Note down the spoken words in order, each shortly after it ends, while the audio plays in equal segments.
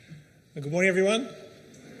Good morning, everyone.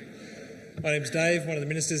 My name's Dave, one of the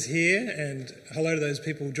ministers here, and hello to those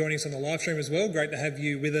people joining us on the live stream as well. Great to have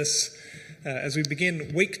you with us as we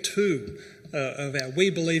begin week 2 of our We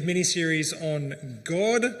Believe mini-series on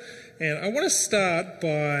God. And I want to start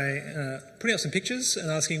by putting up some pictures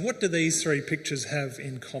and asking, what do these 3 pictures have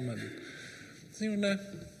in common? Does anyone know?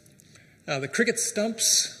 The cricket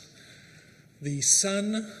stumps, the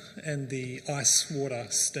sun, and the ice water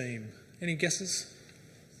steam. Any guesses?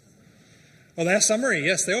 Well, they are summary,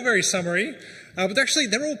 yes, they're all very summary, but actually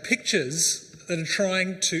they're all pictures that are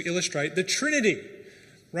trying to illustrate the Trinity,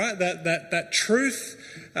 right? That truth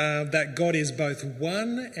that God is both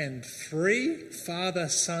one and three, Father,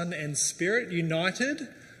 Son and Spirit, united,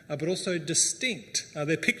 but also distinct.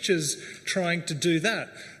 They're pictures trying to do that.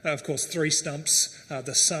 Of course, 3 stumps,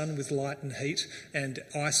 the sun with light and heat, and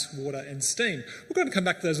ice, water and steam. We're going to come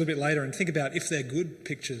back to those a little bit later and think about if they're good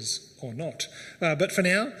pictures or not. But for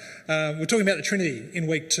now, we're talking about the Trinity in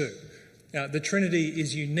week 2. The Trinity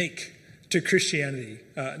is unique to Christianity.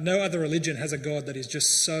 No other religion has a God that is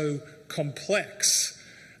just so complex.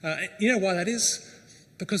 You know why that is?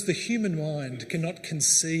 Because the human mind cannot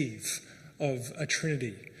conceive of a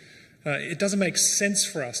Trinity. It doesn't make sense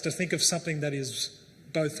for us to think of something that is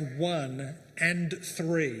both one and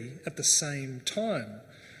 3 at the same time.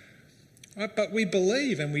 Right? But we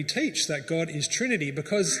believe and we teach that God is Trinity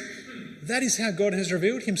because that is how God has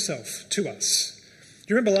revealed himself to us.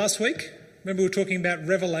 Do you remember last week? Remember we were talking about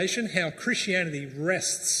revelation, how Christianity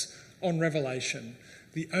rests on revelation.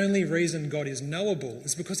 The only reason God is knowable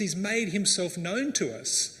is because he's made himself known to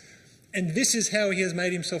us. And this is how he has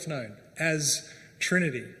made himself known, as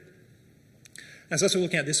Trinity. And so that's what we're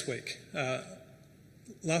looking at this week.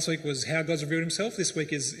 Last week was how God's revealed himself. This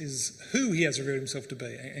week is who he has revealed himself to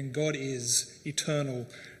be. And God is eternal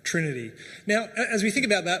Trinity. Now, as we think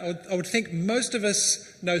about that, I would think most of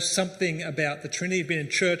us know something about the Trinity. You've been in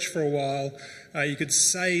church for a while. You could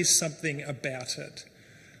say something about it.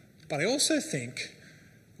 But I also think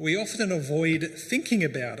we often avoid thinking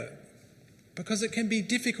about it because it can be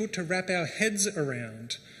difficult to wrap our heads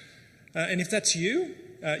around. And if that's you,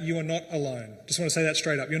 you are not alone. Just want to say that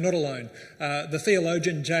straight up. You're not alone. The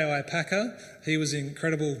theologian J.I. Packer, he was an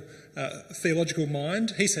incredible theological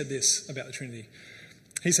mind. He said this about the Trinity.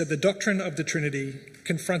 He said, "The doctrine of the Trinity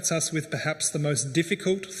confronts us with perhaps the most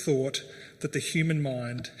difficult thought that the human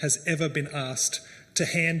mind has ever been asked to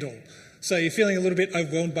handle." So you're feeling a little bit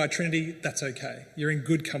overwhelmed by Trinity, that's okay. You're in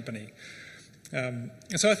good company. And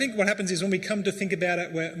so I think what happens is when we come to think about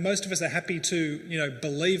it, where most of us are happy to,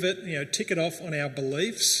 believe it, tick it off on our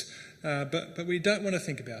beliefs, but we don't want to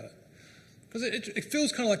think about it. Because it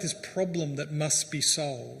feels kind of like this problem that must be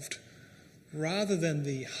solved, rather than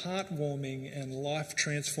the heartwarming and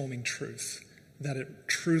life-transforming truth that it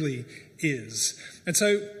truly is. And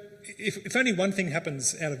so if only one thing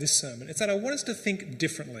happens out of this sermon, it's that I want us to think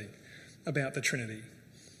differently about the Trinity.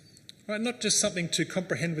 Right? Not just something to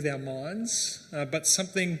comprehend with our minds, but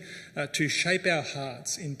something to shape our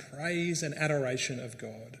hearts in praise and adoration of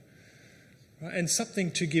God. Right? And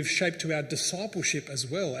something to give shape to our discipleship as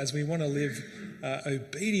well, as we want to live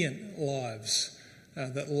obedient lives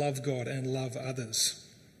that love God and love others.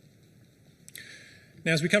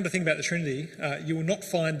 Now, as we come to think about the Trinity, you will not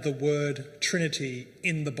find the word Trinity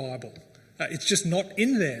in the Bible. It's just not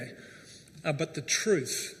in there, but the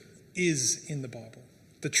truth is in the Bible.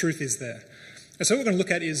 The truth is there. And so what we're going to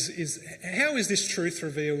look at is how is this truth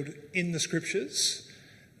revealed in the Scriptures?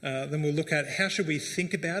 Then we'll look at how should we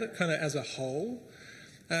think about it kind of as a whole.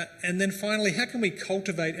 And then finally, how can we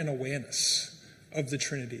cultivate an awareness of the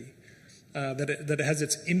Trinity? That it has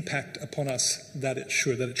its impact upon us that it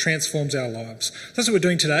should, that it transforms our lives. So that's what we're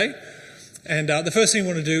doing today. And the first thing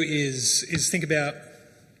we want to do is think about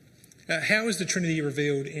how is the Trinity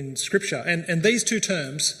revealed in Scripture? And these 2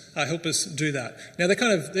 terms help us do that. Now they're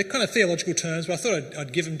kind of theological terms, but I thought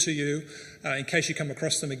I'd give them to you in case you come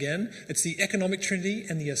across them again. It's the economic Trinity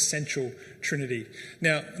and the essential Trinity.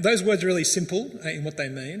 Now those words are really simple in what they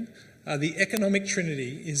mean. The economic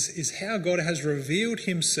Trinity is how God has revealed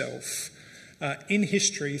himself in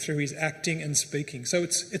history through his acting and speaking. So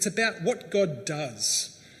it's about what God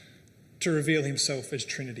does to reveal himself as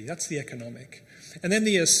Trinity. That's the economic. And then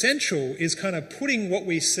the essential is kind of putting what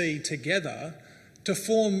we see together to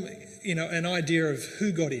form, an idea of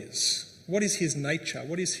who God is. What is his nature?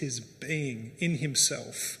 What is his being in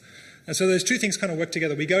himself? And so those 2 things kind of work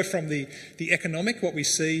together. We go from the economic, what we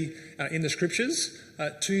see in the Scriptures,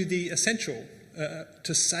 to the essential,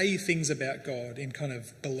 to say things about God in kind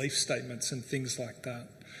of belief statements and things like that.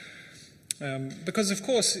 Because, of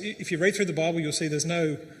course, if you read through the Bible, you'll see there's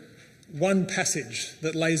no one passage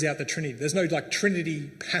that lays out the Trinity. There's no like Trinity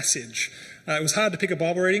passage. It was hard to pick a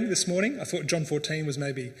Bible reading this morning. I thought John 14 was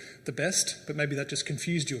maybe the best, but maybe that just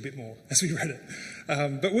confused you a bit more as we read it.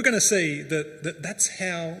 But we're going to see that's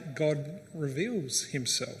how God reveals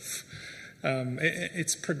himself.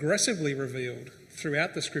 It's progressively revealed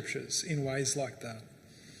throughout the scriptures in ways like that.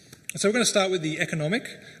 So we're going to start with the economic,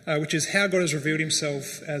 which is how God has revealed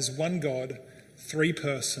himself as one God, three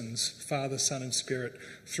persons, Father, Son and Spirit,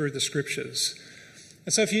 through the scriptures.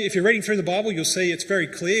 And so if you're reading through the Bible, you'll see it's very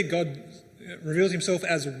clear God reveals himself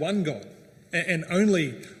as one God and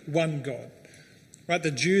only one God. Right?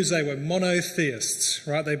 The Jews, they were monotheists,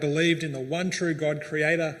 right? They believed in the one true God,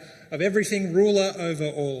 creator of everything, ruler over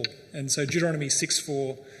all. And so Deuteronomy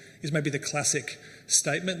 6:4 is maybe the classic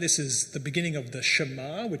statement. This is the beginning of the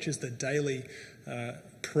Shema, which is the daily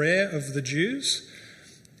prayer of the Jews.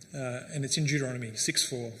 And it's in Deuteronomy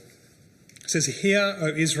 6:4. It says, "Hear, O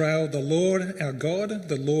Israel, the Lord our God,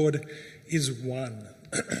 the Lord is one."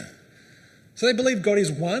 So they believe God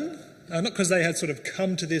is one, not because they had sort of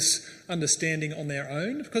come to this understanding on their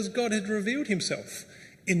own, because God had revealed himself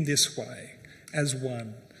in this way as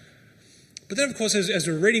one. But then, of course, as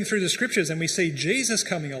we're reading through the scriptures and we see Jesus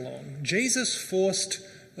coming along, Jesus forced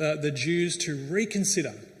the Jews to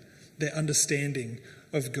reconsider their understanding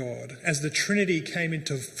of God as the Trinity came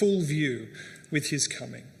into full view with his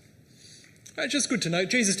coming. It's just good to note,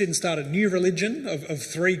 Jesus didn't start a new religion of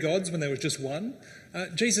three gods when there was just one.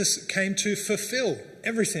 Jesus came to fulfill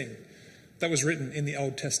everything that was written in the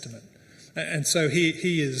Old Testament. And so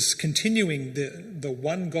he is continuing the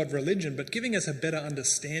one God religion, but giving us a better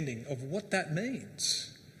understanding of what that means.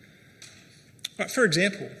 For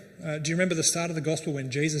example, do you remember the start of the gospel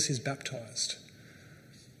when Jesus is baptised?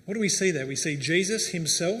 What do we see there? We see Jesus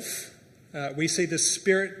himself. We see the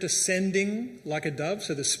Spirit descending like a dove,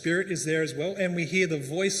 so the Spirit is there as well. And we hear the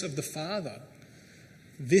voice of the Father.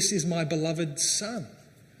 "This is my beloved Son."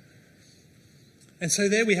 And so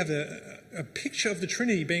there we have a picture of the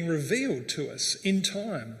Trinity being revealed to us in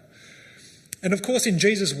time. And of course, in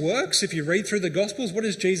Jesus' works, if you read through the Gospels, what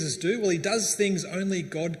does Jesus do? Well, he does things only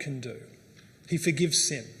God can do. He forgives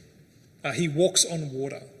sin. He walks on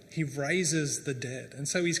water. He raises the dead. And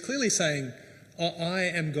so he's clearly saying, I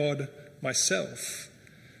am God myself.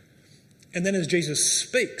 And then as Jesus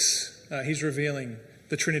speaks, he's revealing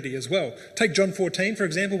the Trinity as well. Take John 14, for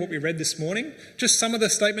example, what we read this morning. Just some of the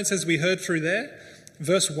statements as we heard through there.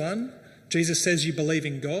 Verse 1, Jesus says, "You believe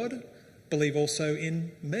in God, believe also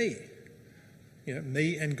in me." You know,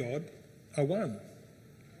 me and God are one.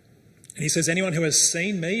 And he says, "Anyone who has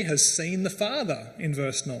seen me has seen the Father," in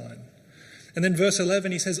verse 9. And then verse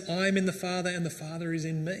 11, he says, "I'm in the Father and the Father is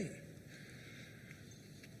in me."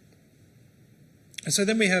 And so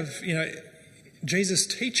then we have, Jesus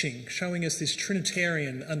teaching, showing us this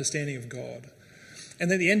Trinitarian understanding of God. And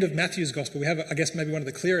then at the end of Matthew's Gospel, we have, I guess, maybe one of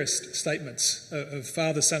the clearest statements of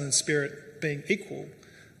Father, Son and Spirit being equal.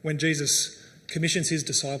 When Jesus commissions his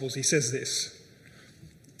disciples, he says this.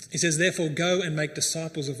 He says, "Therefore go and make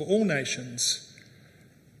disciples of all nations,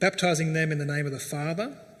 baptizing them in the name of the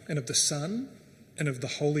Father and of the Son and of the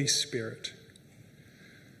Holy Spirit."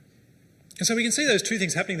 And so we can see those two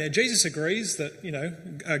things happening there. Jesus agrees that,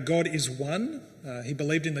 God is one. He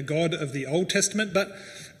believed in the God of the Old Testament,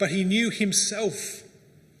 but he knew himself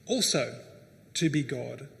also to be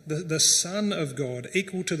God, the Son of God,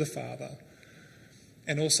 equal to the Father.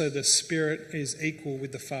 And also the Spirit is equal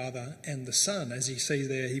with the Father and the Son. As you see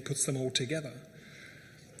there, he puts them all together.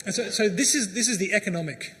 And so this is the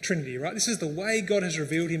economic Trinity, right? This is the way God has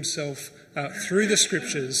revealed himself through the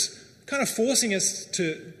scriptures, kind of forcing us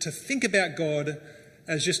to think about God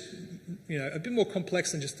as just, a bit more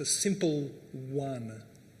complex than just the simple one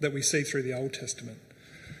that we see through the Old Testament.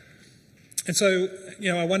 And so,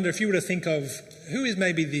 I wonder if you were to think of who is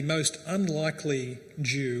maybe the most unlikely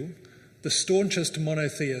Jew, the staunchest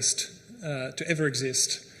monotheist to ever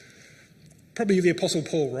exist. Probably the Apostle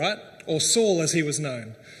Paul, right? Or Saul as he was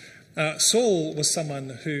known. Saul was someone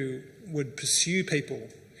who would pursue people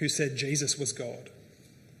who said Jesus was God.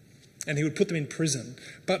 And he would put them in prison.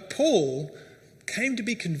 But Paul came to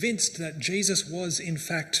be convinced that Jesus was in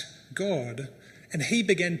fact God, and he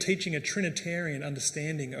began teaching a Trinitarian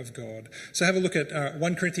understanding of God. So have a look at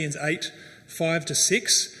 1 Corinthians 8,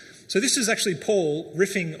 5-6. So this is actually Paul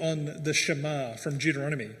riffing on the Shema from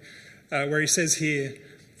Deuteronomy, where he says here,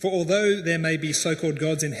 "For although there may be so-called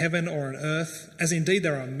gods in heaven or on earth, as indeed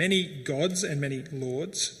there are many gods and many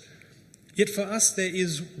lords, yet for us there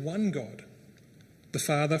is one God, the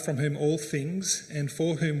Father, from whom all things and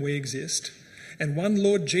for whom we exist, and one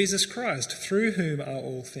Lord Jesus Christ, through whom are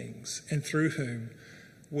all things and through whom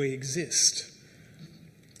we exist."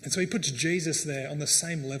 And so he puts Jesus there on the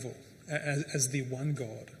same level as the one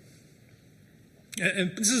God.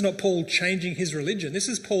 And this is not Paul changing his religion. This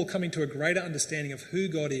is Paul coming to a greater understanding of who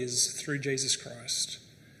God is through Jesus Christ.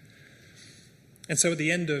 And so at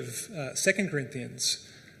the end of 2 Corinthians,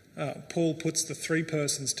 Paul puts the three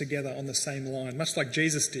persons together on the same line, much like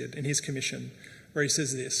Jesus did in his commission, where he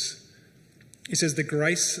says this. He says, "The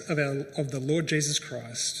grace of the Lord Jesus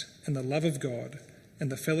Christ and the love of God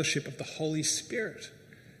and the fellowship of the Holy Spirit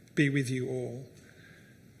be with you all."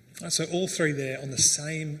 So all three there on the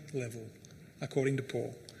same level, according to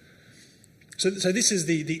Paul. So this is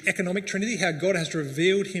the economic Trinity, how God has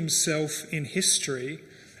revealed himself in history.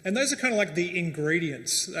 And those are kind of like the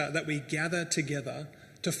ingredients that we gather together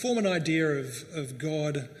to form an idea of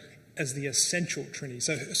God as the essential Trinity.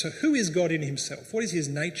 So who is God in himself? What is his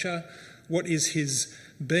nature? What is his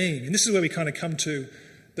being? And this is where we kind of come to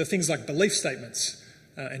the things like belief statements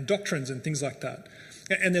and doctrines and things like that.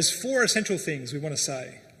 And there's four essential things we want to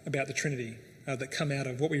say about the Trinity that come out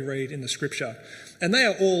of what we read in the Scripture. And they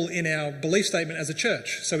are all in our belief statement as a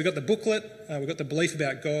church. So we've got the booklet, we've got the belief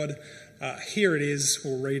about God. Here it is,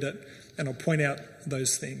 we'll read it, and I'll point out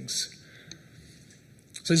those things.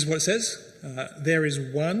 So this is what it says. There is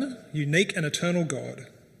one unique and eternal God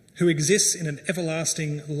who exists in an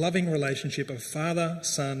everlasting, loving relationship of Father,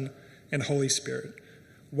 Son, and Holy Spirit.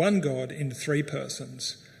 One God in three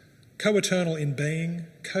persons, co-eternal in being,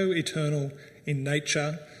 co-eternal in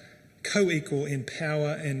nature, co-equal in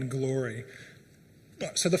power and glory.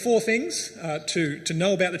 So the four things to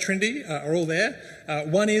know about the Trinity are all there.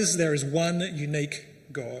 One is there is one unique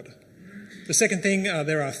God. The second thing,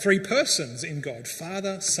 there are three persons in God,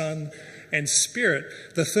 Father, Son, and Spirit.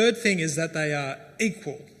 The third thing is that they are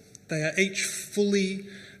equal. They are each fully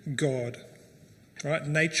God. Right?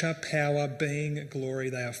 Nature, power, being, glory,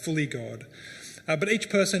 they are fully God. But each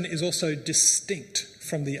person is also distinct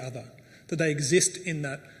from the other, that they exist in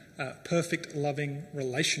that perfect, loving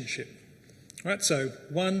relationship. Right? So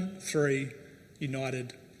 1, 3,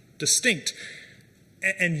 united, distinct.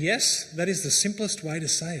 And yes, that is the simplest way to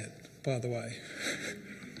say it, by the way.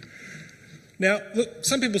 Now, look,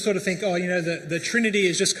 some people sort of think, the Trinity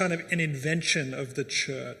is just kind of an invention of the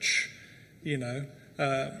church,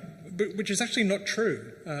 but which is actually not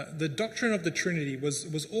true. The doctrine of the Trinity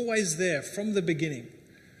was always there from the beginning.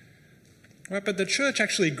 Right? But the church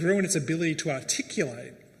actually grew in its ability to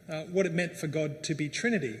articulate what it meant for God to be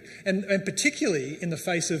Trinity, and particularly in the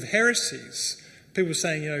face of heresies. People were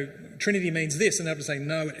saying, Trinity means this, and they were saying,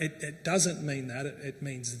 no, it doesn't mean that, it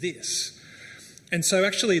means this. And so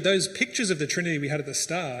actually those pictures of the Trinity we had at the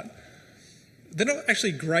start, they're not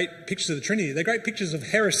actually great pictures of the Trinity, they're great pictures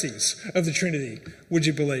of heresies of the Trinity, would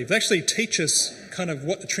you believe? They actually teach us kind of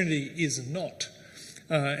what the Trinity is not.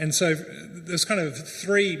 And so there's kind of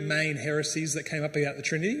three main heresies that came up about the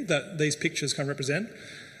Trinity that these pictures kind of represent.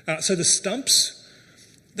 So the stumps,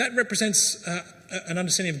 that represents an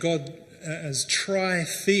understanding of God as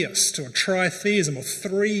tritheist or tritheism, or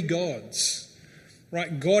three gods,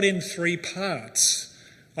 right? God in three parts,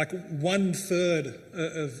 like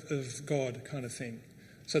 1/3 of God kind of thing.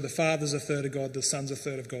 So the Father's a third of God, the Son's a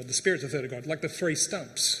third of God, the Spirit's a third of God, like the three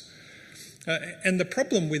stumps. And the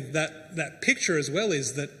problem with that picture as well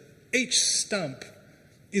is that each stump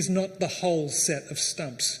is not the whole set of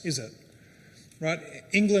stumps, is it? Right?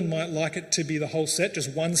 England might like it to be the whole set, just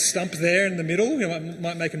one stump there in the middle,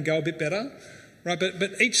 might make them go a bit better. Right?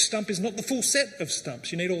 But each stump is not the full set of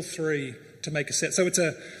stumps. You need all three to make a set. So it's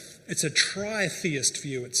a tritheist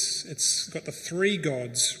view. It's got the three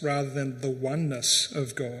gods rather than the oneness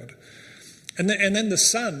of God. And then the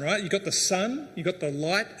sun, right? You've got the sun, you've got the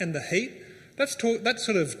light and the heat. That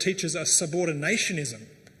sort of teaches us subordinationism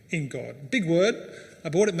in God. Big word,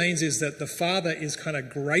 but what it means is that the Father is kind of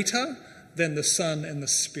greater than the Son and the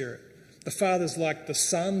Spirit. The Father's like the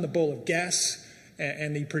sun, the ball of gas,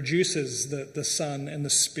 and he produces the Son and the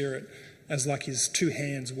Spirit as like his two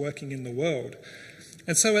hands working in the world.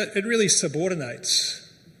 And so it really subordinates,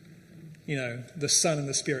 the Son and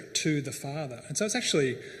the Spirit to the Father. And so it's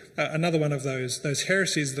actually another one of those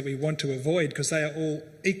heresies that we want to avoid, because they are all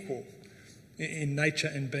equal in nature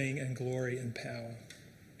and being and glory and power.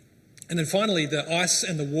 And then finally, the ice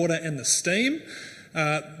and the water and the steam,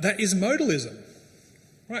 that is modalism,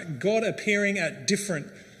 right? God appearing at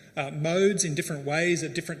different modes in different ways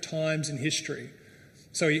at different times in history.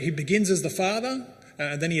 So he begins as the Father,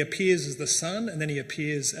 and then he appears as the Son, and then he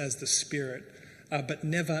appears as the Spirit, but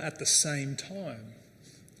never at the same time,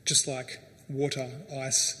 just like water,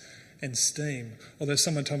 ice, and steam. Although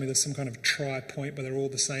someone told me there's some kind of tri-point where they're all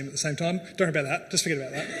the same at the same time. Don't worry about that. Just forget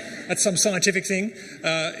about that. That's some scientific thing.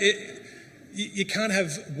 You can't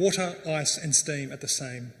have water, ice and steam at the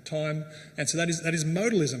same time. And so that is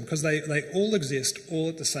modalism, because they all exist all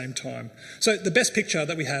at the same time. So the best picture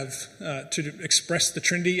that we have to express the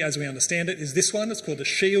Trinity as we understand it is this one. It's called the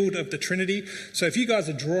shield of the Trinity. So if you guys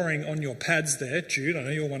are drawing on your pads there, Jude, I know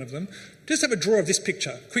you're one of them, just have a draw of this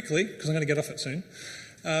picture quickly, because I'm going to get off it soon.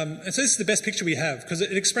 And so this is the best picture we have, because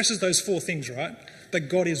it expresses those four things, right? That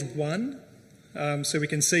God is one. So we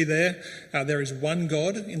can see there is one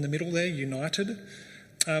God in the middle there, united.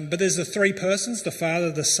 But there's the three persons, the Father,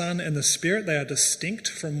 the Son and the Spirit. They are distinct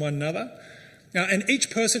from one another. And each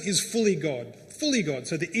person is fully God, fully God.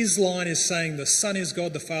 So the is line is saying the Son is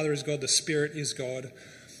God, the Father is God, the Spirit is God.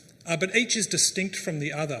 But each is distinct from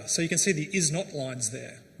the other. So you can see the is not lines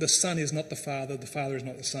there. The Son is not the Father is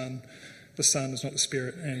not the Son is not the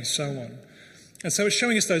Spirit, and so on. And so it's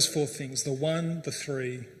showing us those four things, the one, the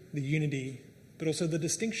three, the unity, but also the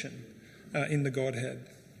distinction in the Godhead.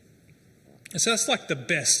 And so that's like the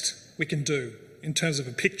best we can do in terms of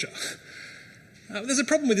a picture. There's a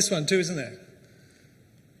problem with this one too, isn't there?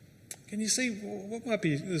 Can you see what might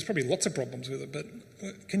be? There's probably lots of problems with it, but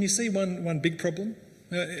can you see one big problem?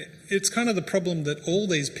 It's kind of the problem that all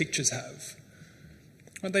these pictures have.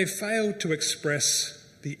 They fail to express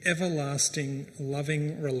the everlasting,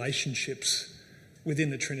 loving relationships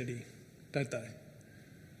within the Trinity, don't they?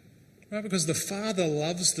 Right? Because the Father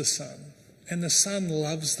loves the Son, and the Son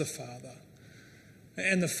loves the Father.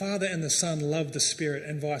 And the Father and the Son love the Spirit,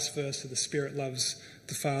 and vice versa. The Spirit loves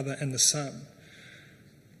the Father and the Son.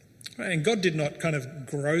 Right? And God did not kind of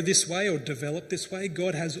grow this way or develop this way.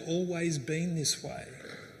 God has always been this way.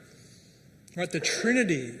 Right? The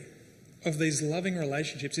Trinity of these loving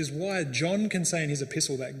relationships is why John can say in his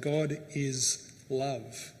epistle that God is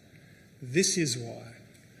love. This is why.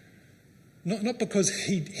 Not because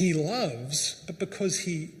he loves, but because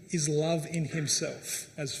he is love in himself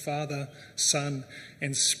as Father, Son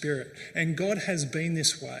and Spirit. And God has been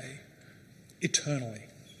this way eternally.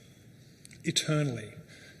 Eternally.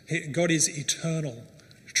 God is eternal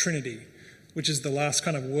Trinity, which is the last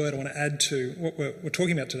kind of word I want to add to what we're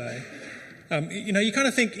talking about today. You kind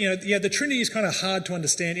of think, the Trinity is kind of hard to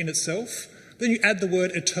understand in itself. Then you add the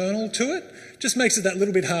word eternal to it, just makes it that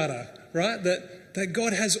little bit harder, right? That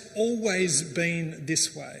God has always been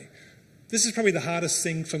this way. This is probably the hardest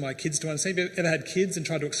thing for my kids to understand. Have you ever had kids and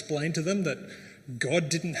tried to explain to them that God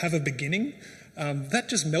didn't have a beginning? That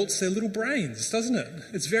just melts their little brains, doesn't it?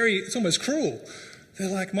 It's almost cruel.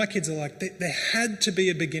 My kids are like, there had to be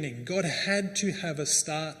a beginning. God had to have a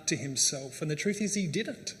start to himself. And the truth is he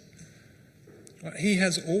didn't. He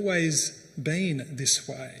has always been this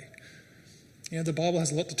way. The Bible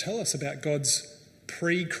has a lot to tell us about God's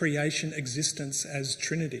pre-creation existence as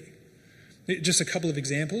Trinity. Just a couple of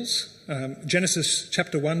examples. Genesis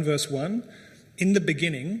chapter 1 verse 1. In the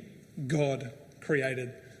beginning, God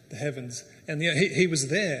created the heavens. And he was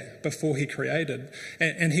there before he created.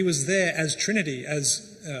 And he was there as Trinity,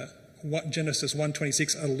 as what Genesis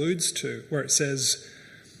 1:26 alludes to, where it says,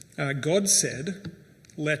 God said,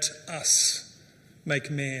 let us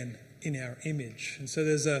make man in our image. And so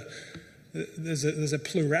there's a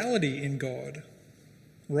plurality in God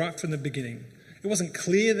right from the beginning. It wasn't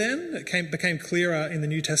clear then. It became clearer in the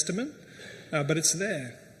New Testament, but it's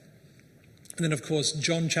there. And then, of course,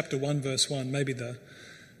 John chapter 1, verse 1, maybe the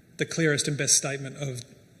clearest and best statement of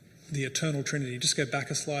the eternal Trinity. Just go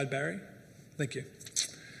back a slide, Barry. Thank you.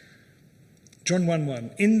 John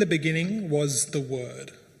 1:1. In the beginning was the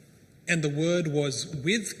Word, and the Word was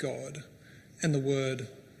with God, and the Word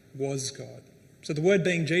was God. So the Word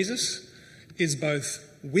being Jesus is both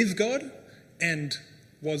with God and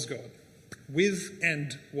was God. With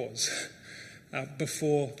and was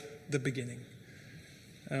before the beginning.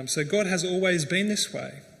 So God has always been this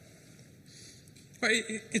way.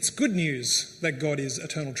 It's good news that God is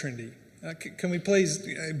eternal Trinity. Can we please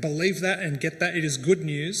believe that and get that? It is good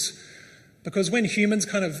news, because when humans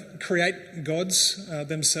kind of create gods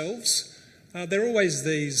themselves, they're always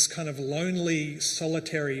these kind of lonely,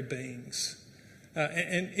 solitary beings.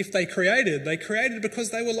 And if they created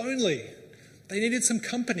because they were lonely. They needed some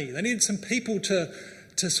company. They needed some people to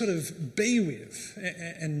sort of be with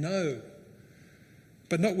and know.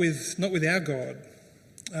 But not with our God.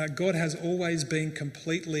 God has always been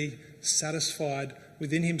completely satisfied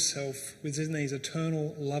within himself, within these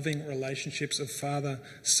eternal, loving relationships of Father,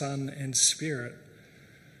 Son, and Spirit.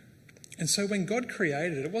 And so when God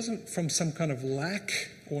created, it wasn't from some kind of lack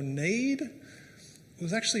or need. It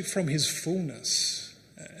was actually from his fullness,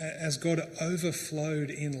 as God overflowed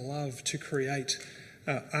in love to create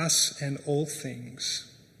us and all things.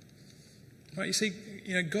 Right? You see,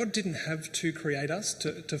 God didn't have to create us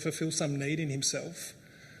to fulfill some need in himself.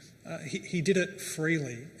 He did it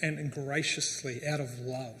freely and graciously out of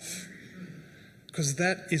love, because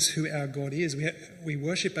that is who our God is. We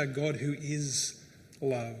worship our God who is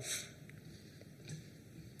love.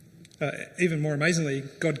 Even more amazingly,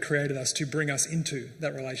 God created us to bring us into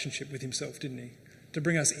that relationship with himself, didn't he? To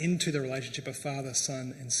bring us into the relationship of Father,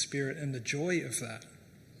 Son and Spirit, and the joy of that.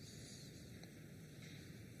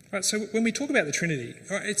 Right, so when we talk about the Trinity,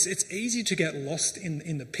 right, it's easy to get lost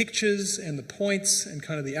in the pictures and the points and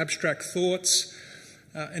kind of the abstract thoughts,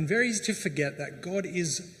 and very easy to forget that God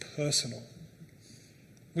is personal.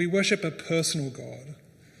 We worship a personal God.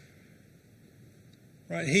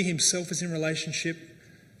 Right? He himself is in relationship,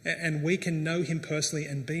 and we can know him personally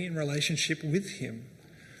and be in relationship with him.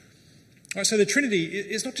 Right, so the Trinity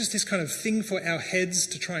is not just this kind of thing for our heads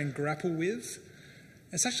to try and grapple with.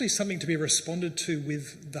 It's actually something to be responded to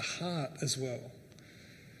with the heart as well.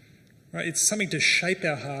 Right? It's something to shape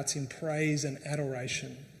our hearts in praise and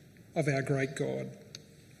adoration of our great God,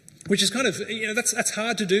 which is kind of, that's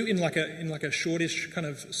hard to do in like a shortish kind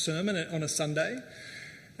of sermon on a Sunday.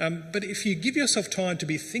 But if you give yourself time to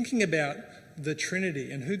be thinking about the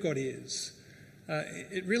Trinity and who God is,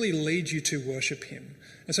 it really leads you to worship him.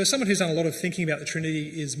 And so someone who's done a lot of thinking about the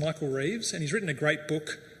Trinity is Michael Reeves, and he's written a great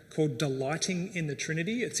book called Delighting in the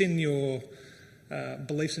Trinity. It's in your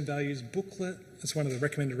Beliefs and Values booklet. It's one of the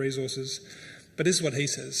recommended resources. But this is what he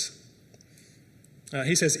says.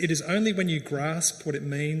 He says, "It is only when you grasp what it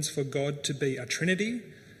means for God to be a Trinity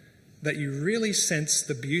that you really sense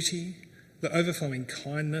the beauty, the overflowing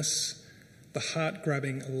kindness, the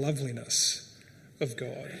heart-grabbing loveliness of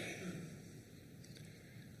God."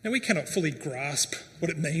 Now, we cannot fully grasp what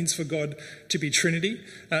it means for God to be Trinity,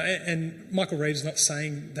 and Michael Reeves is not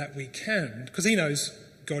saying that we can, because he knows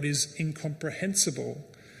God is incomprehensible.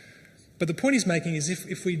 But the point he's making is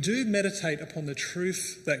if we do meditate upon the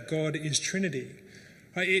truth that God is Trinity,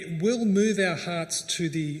 right, it will move our hearts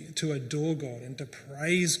to adore God and to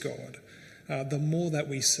praise God the more that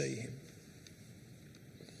we see him.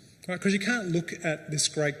 Right, because you can't look at this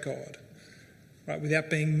great God, right, without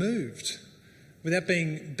being moved. Without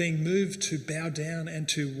being moved to bow down and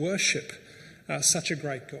to worship such a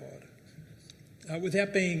great God.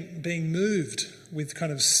 Without being moved with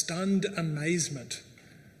kind of stunned amazement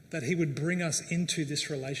that he would bring us into this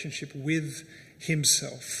relationship with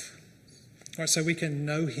himself. Right, so we can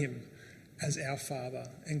know him as our Father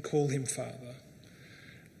and call him Father.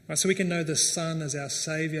 Right, so we can know the Son as our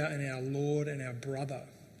Saviour and our Lord and our brother.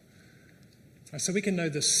 Right, so we can know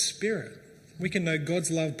the Spirit. We can know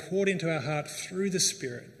God's love poured into our heart through the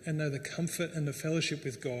Spirit and know the comfort and the fellowship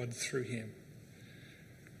with God through him.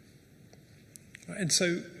 And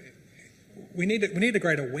so we need a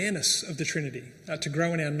great awareness of the Trinity to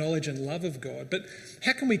grow in our knowledge and love of God. But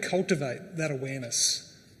how can we cultivate that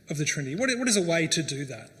awareness of the Trinity? What is a way to do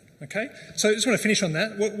that? Okay, so I just want to finish on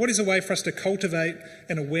that. What is a way for us to cultivate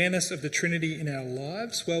an awareness of the Trinity in our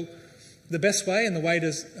lives? Well, the best way, and the way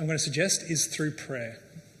I'm going to suggest, is through prayer.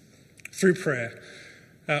 Through prayer.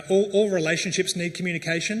 All relationships need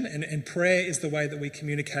communication, and prayer is the way that we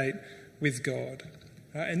communicate with God.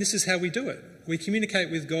 And this is how we do it. We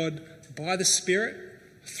communicate with God by the Spirit,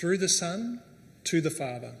 through the Son, to the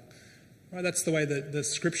Father. Right? That's the way that the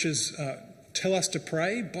Scriptures tell us to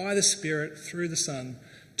pray, by the Spirit, through the Son,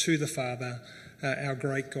 to the Father, our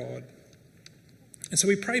great God. And so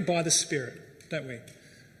we pray by the Spirit, don't we?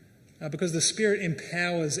 Because the Spirit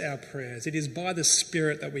empowers our prayers. It is by the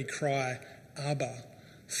Spirit that we cry, Abba,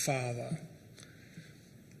 Father.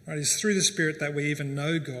 Right? It is through the Spirit that we even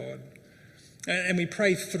know God. And we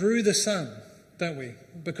pray through the Son, don't we?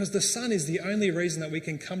 Because the Son is the only reason that we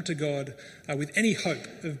can come to God with any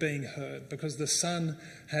hope of being heard. Because the Son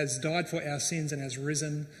has died for our sins and has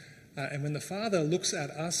risen. And when the Father looks at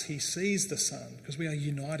us, he sees the Son because we are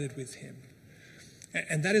united with him.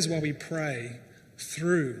 And that is why we pray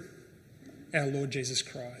through our Lord Jesus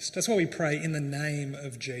Christ. That's why we pray in the name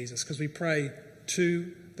of Jesus, because we pray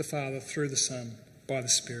to the Father through the Son by the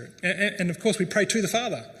Spirit. And of course we pray to the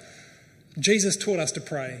Father. Jesus taught us to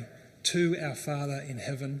pray to our Father in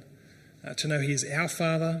heaven, to know he is our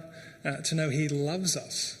Father, to know he loves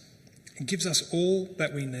us and gives us all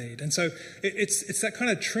that we need. And so it's that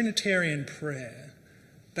kind of Trinitarian prayer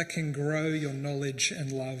that can grow your knowledge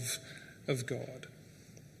and love of God.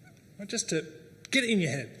 Right? Just to get it in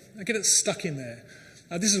your head. Get it stuck in there.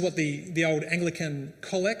 This is what the old Anglican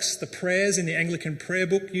collects, the prayers in the Anglican prayer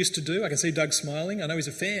book used to do. I can see Doug smiling. I know he's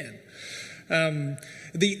a fan.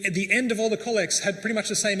 The end of all the collects had pretty much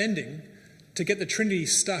the same ending, to get the Trinity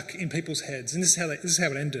stuck in people's heads. And this is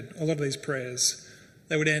how it ended, a lot of these prayers.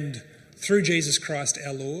 They would end, through Jesus Christ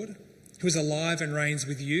our Lord, who is alive and reigns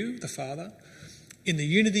with you, the Father, in the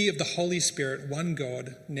unity of the Holy Spirit, one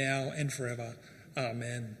God, now and forever.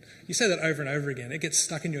 Amen. You say that over and over again. It gets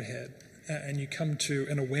stuck in your head, and you come to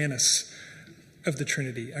an awareness of the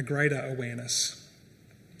Trinity, a greater awareness.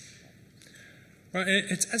 Right?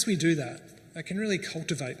 And it's as we do that, it can really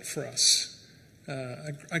cultivate for us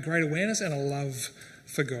a great awareness and a love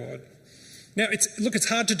for God. Now, it's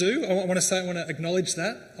hard to do. I want to acknowledge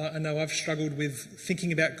that. I know I've struggled with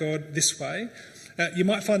thinking about God this way. You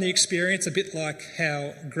might find the experience a bit like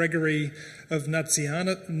how Gregory of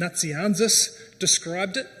Nazianzus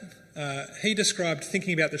described it. He described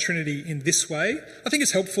thinking about the Trinity in this way. I think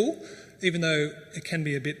it's helpful, even though it can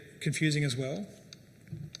be a bit confusing as well.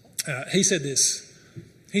 He said this.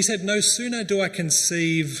 He said, "No sooner do I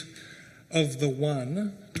conceive of the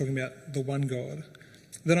one," talking about the one God,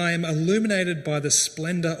 "than I am illuminated by the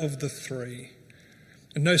splendour of the three.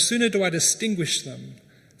 And no sooner do I distinguish them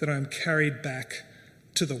than I am carried back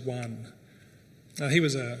to the one." He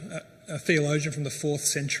was a theologian from the 4th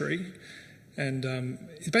century, and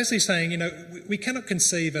he's basically saying, we cannot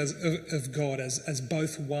conceive of God as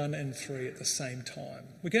both one and three at the same time.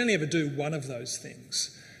 We can only ever do one of those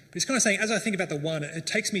things. But he's kind of saying, as I think about the one, it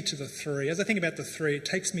takes me to the three. As I think about the three, it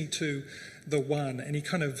takes me to the one. And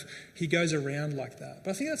he goes around like that. But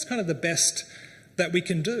I think that's kind of the best that we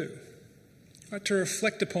can do, right? To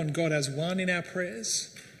reflect upon God as one in our prayers,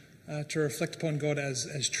 to reflect upon God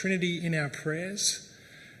as Trinity in our prayers.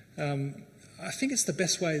 I think it's the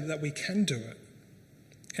best way that we can do it.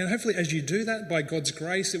 And hopefully as you do that, by God's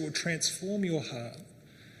grace, it will transform your heart,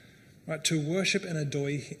 right, to worship and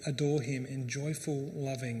adore him in joyful,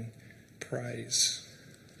 loving praise.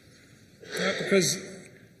 Right, because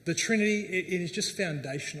the Trinity, it is just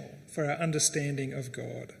foundational for our understanding of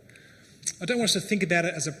God. I don't want us to think about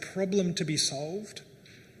it as a problem to be solved,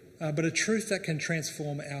 but a truth that can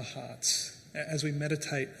transform our hearts as we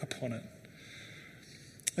meditate upon it.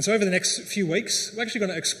 And so over the next few weeks, we're actually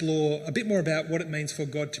going to explore a bit more about what it means for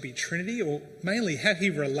God to be Trinity, or mainly how he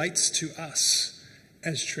relates to us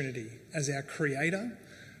as Trinity, as our Creator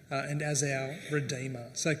and as our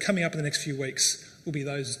Redeemer. So coming up in the next few weeks will be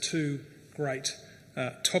those two great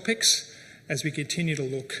topics as we continue to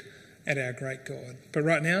look at our great God. But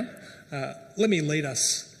right now, let me lead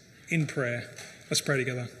us in prayer. Let's pray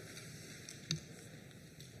together.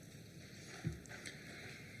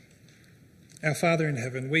 Our Father in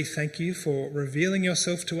heaven, we thank you for revealing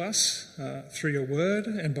yourself to us through your word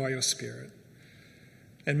and by your Spirit,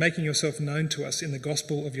 and making yourself known to us in the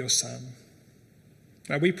gospel of your Son.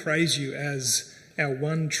 We praise you as our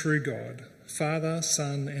one true God, Father,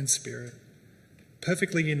 Son and Spirit,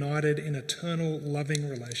 perfectly united in eternal loving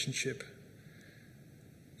relationship.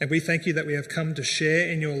 And we thank you that we have come to share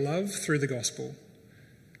in your love through the gospel,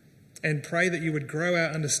 and pray that you would grow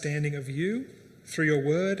our understanding of you through your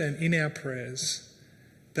word and in our prayers,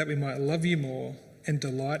 that we might love you more and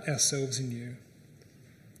delight ourselves in you.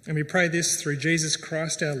 And we pray this through Jesus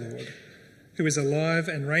Christ our Lord, who is alive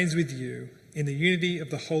and reigns with you in the unity of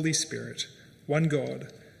the Holy Spirit, one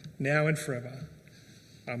God, now and forever.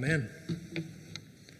 Amen.